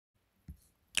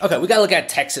Okay, we gotta look at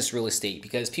Texas real estate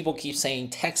because people keep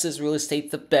saying Texas real estate's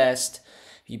the best.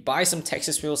 If you buy some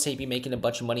Texas real estate, you'll be making a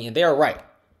bunch of money, and they are right.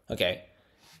 Okay,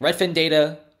 Redfin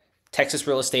data, Texas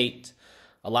real estate,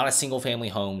 a lot of single family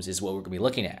homes is what we're gonna be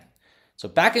looking at. So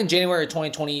back in January of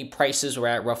 2020, prices were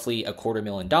at roughly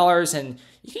 $250,000, and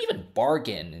you can even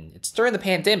bargain, and it's during the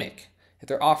pandemic. If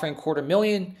they're offering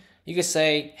 $250,000, you could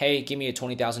say, hey, give me a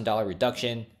 $20,000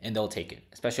 reduction, and they'll take it,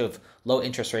 especially with low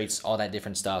interest rates, all that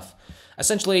different stuff.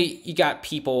 Essentially, you got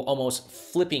people almost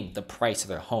flipping the price of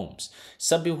their homes.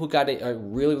 Some people who got it at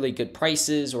really, really good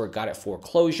prices or got it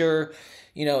foreclosure.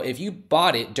 You know, if you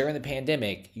bought it during the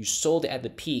pandemic, you sold it at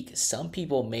the peak, some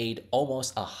people made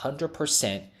almost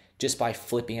 100% just by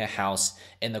flipping a house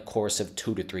in the course of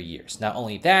 2 to 3 years. Not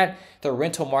only that, the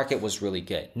rental market was really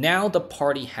good. Now the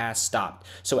party has stopped.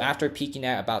 So after peaking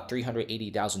at about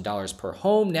 $380,000 per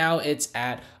home, now it's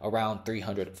at around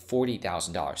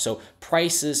 $340,000. So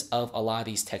prices of a lot of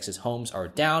these Texas homes are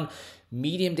down.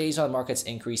 Medium days on the market's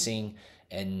increasing,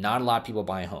 and not a lot of people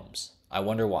buying homes. I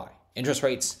wonder why. Interest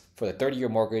rates for the 30-year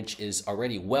mortgage is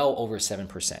already well over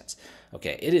 7%.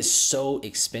 Okay, it is so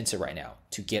expensive right now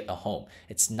to get a home.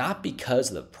 It's not because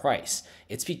of the price.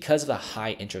 It's because of the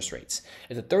high interest rates.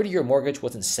 If the 30-year mortgage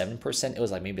wasn't 7%, it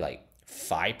was like maybe like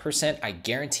 5%. I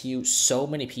guarantee you so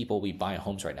many people will be buying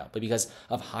homes right now. But because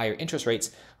of higher interest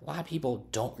rates, a lot of people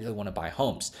don't really want to buy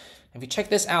homes. If you check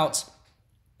this out,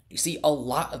 you see a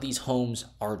lot of these homes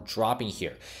are dropping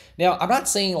here. Now, I'm not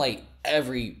saying like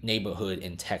every neighborhood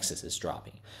in Texas is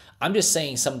dropping. I'm just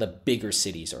saying some of the bigger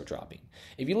cities are dropping.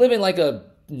 If you live in like a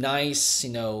nice,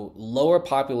 lower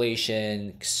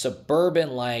population,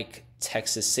 suburban-like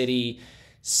Texas city,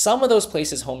 some of those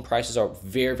places, home prices are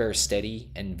very, very steady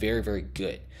and very, very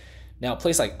good. Now, a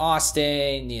place like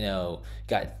Austin,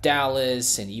 got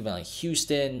Dallas and even like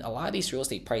Houston, a lot of these real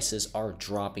estate prices are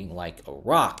dropping like a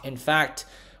rock. In fact,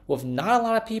 with not a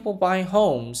lot of people buying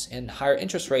homes and higher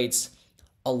interest rates,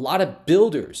 a lot of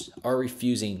builders are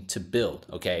refusing to build,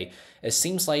 okay? It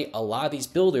seems like a lot of these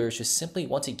builders just simply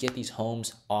want to get these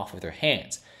homes off of their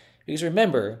hands. Because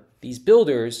remember, these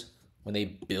builders, when they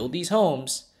build these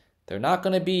homes, they're not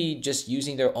going to be just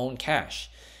using their own cash.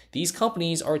 These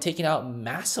companies are taking out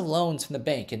massive loans from the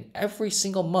bank, and every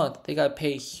single month they got to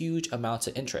pay huge amounts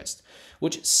of interest,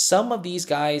 which some of these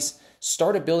guys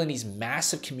started building these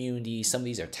massive communities. Some of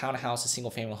these are townhouses, single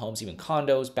family homes, even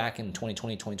condos back in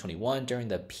 2020, 2021 during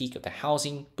the peak of the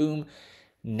housing boom.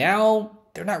 Now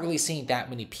they're not really seeing that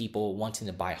many people wanting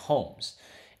to buy homes.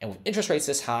 And with interest rates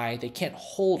this high, they can't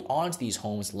hold on to these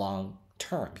homes long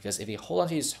term, because if they hold on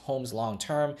to these homes long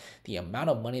term, the amount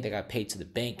of money they got paid to the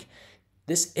bank,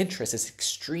 this interest is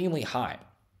extremely high.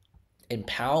 And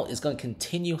Powell is going to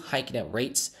continue hiking at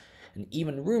rates, and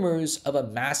even rumors of a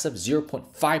massive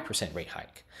 0.5% rate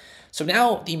hike. So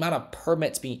now the amount of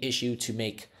permits being issued to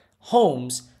make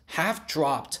homes have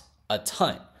dropped a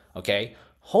ton, okay?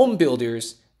 Home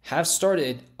builders have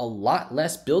started a lot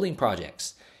less building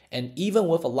projects. And even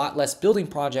with a lot less building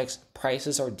projects,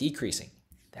 prices are decreasing.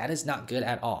 That is not good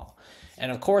at all.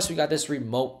 And of course, we got this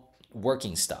remote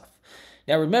working stuff.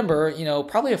 Now remember,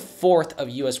 probably a fourth of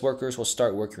US workers will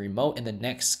start working remote in the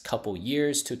next couple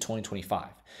years to 2025.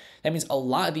 That means a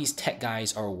lot of these tech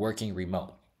guys are working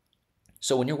remote.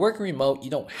 So when you're working remote, you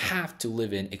don't have to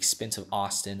live in expensive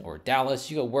Austin or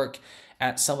Dallas. You can work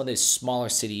at some of the smaller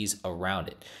cities around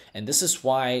it. And this is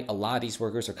why a lot of these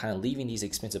workers are kind of leaving these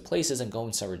expensive places and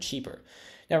going somewhere cheaper.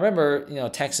 Now remember,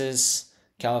 Texas,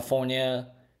 California,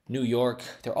 New York,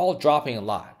 they're all dropping a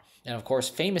lot. And of course,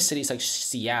 famous cities like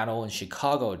Seattle and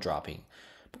Chicago are dropping.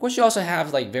 But of course, you also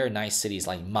have like very nice cities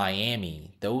like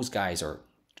Miami. Those guys are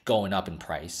going up in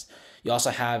price. You also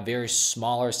have very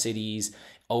smaller cities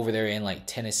over there in like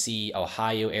Tennessee,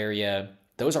 Ohio area.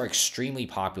 Those are extremely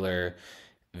popular,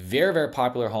 very, very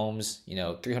popular homes,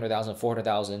 300,000,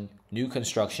 400,000, new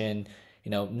construction.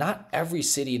 Not every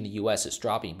city in the US is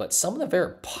dropping, but some of the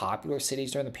very popular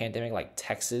cities during the pandemic, like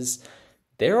Texas,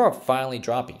 they are finally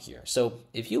dropping here. So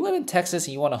if you live in Texas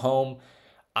and you want a home,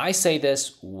 I say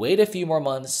this, wait a few more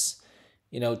months.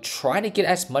 Try to get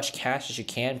as much cash as you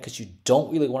can, because you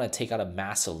don't really want to take out a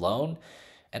massive loan.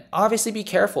 And obviously be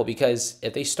careful, because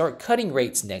if they start cutting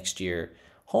rates next year,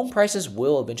 home prices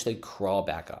will eventually crawl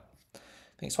back up.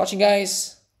 Thanks for watching,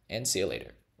 guys, and see you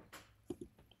later.